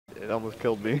almost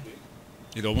killed me.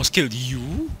 It almost killed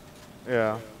you?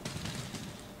 Yeah.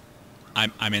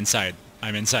 I'm inside.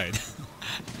 I'm inside.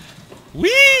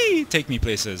 Whee! Take me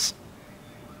places.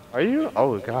 Are you?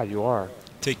 Oh god, you are.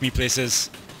 Take me places.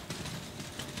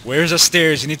 Where's the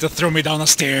stairs? You need to throw me down the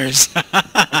stairs.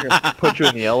 I'm gonna put you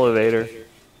in the elevator.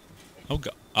 Oh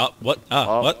god. What?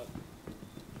 Oh. What?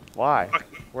 Why?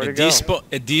 Where'd it It, go?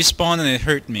 it despawned and it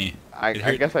hurt me. I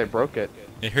guess I broke it.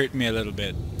 It hurt me a little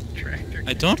bit. Tractor.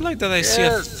 I don't like that I see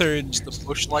a third... It's the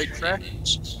Bushlight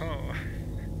tractors. Oh.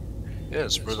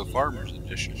 Yes, for the Farmers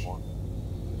Edition one.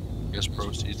 I guess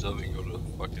proceeds of it go to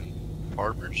fucking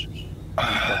farmers.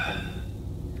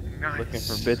 Nice. Looking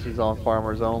for bitches on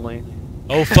Farmers Only.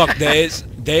 Oh fuck, there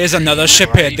is another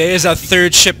ship here. There is a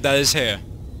third ship that is here.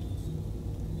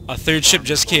 A third ship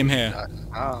just came here.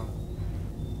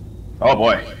 Oh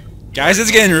boy. Guys,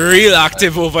 it's getting real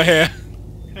active over here.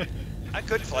 I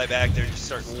could fly back there and just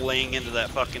start laying into that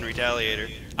fucking retaliator.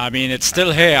 I mean, it's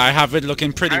still here. I have it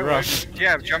looking pretty I would, rough.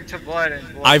 yeah, jump to blood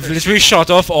and blow I've the- literally shot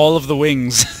off all of the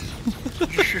wings.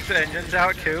 shoot the engines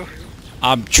out too.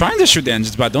 I'm trying to shoot the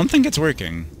engines, but I don't think it's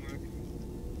working.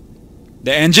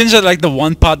 The engines are like the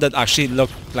one part that actually look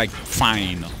like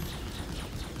fine.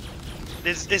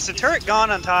 Is the turret gone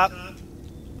on top?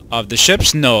 Of the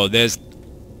ships? No, there's...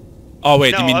 Oh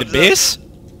wait, you No, mean the of base?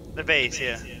 The base,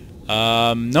 yeah.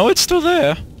 No, it's still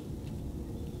there.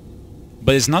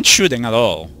 But it's not shooting at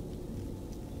all.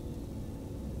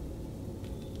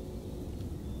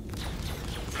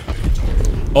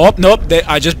 Oh, nope,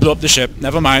 I just blew up the ship.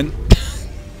 Never mind.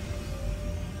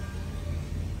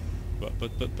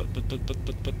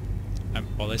 But...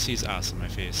 all I see is ass in my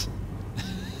face.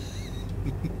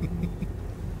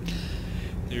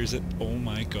 There's it. Oh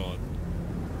my god.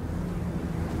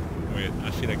 Wait,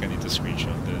 I feel like I need to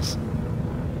screenshot this.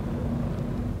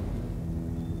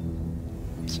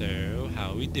 So,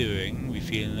 how are we doing? We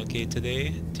feeling okay today?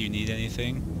 Do you need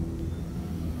anything?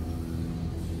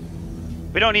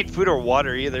 We don't need food or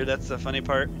water either, that's the funny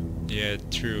part. Yeah,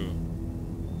 true.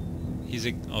 He's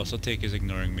also Take is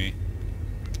ignoring me.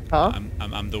 Huh?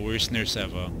 I'm the worst nurse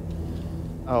ever.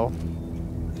 Oh.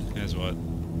 Guess what?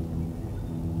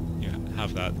 Yeah,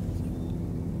 have that.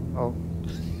 Oh.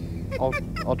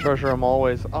 I'll treasure them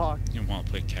always. Oh. You want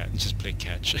to play catch? Just play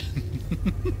catch.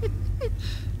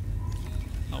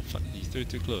 Oh fuck! You threw it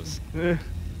too close.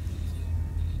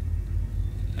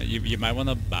 You might want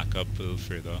to back up a little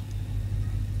further.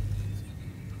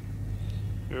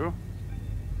 Who?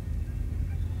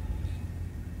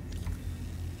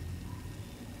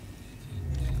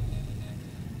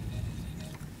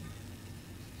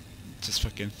 Just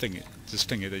fucking thing it. Just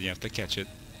thing it and you have to catch it.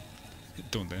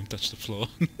 Don't let him touch the floor.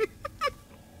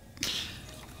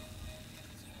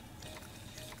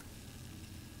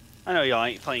 I know y'all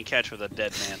ain't playing catch with a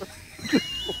dead man.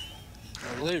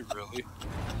 Are they really?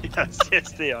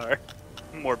 yes, they are.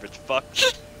 Morbid fuck.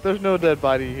 There's no dead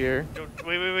body here.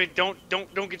 Wait, don't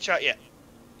get shot yet.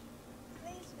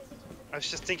 I was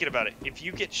just thinking about it. If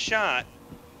you get shot,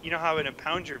 you know how it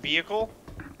impounds your vehicle?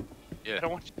 Yeah. I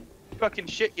don't want fucking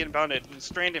shit getting impounded and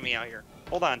stranding me out here.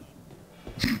 Hold on.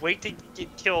 Wait to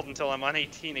get killed until I'm on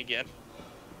 18 again.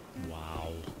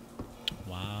 Wow.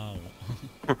 Wow.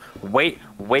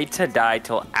 Wait to die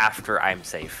till after I'm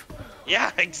safe.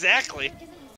 Yeah, exactly.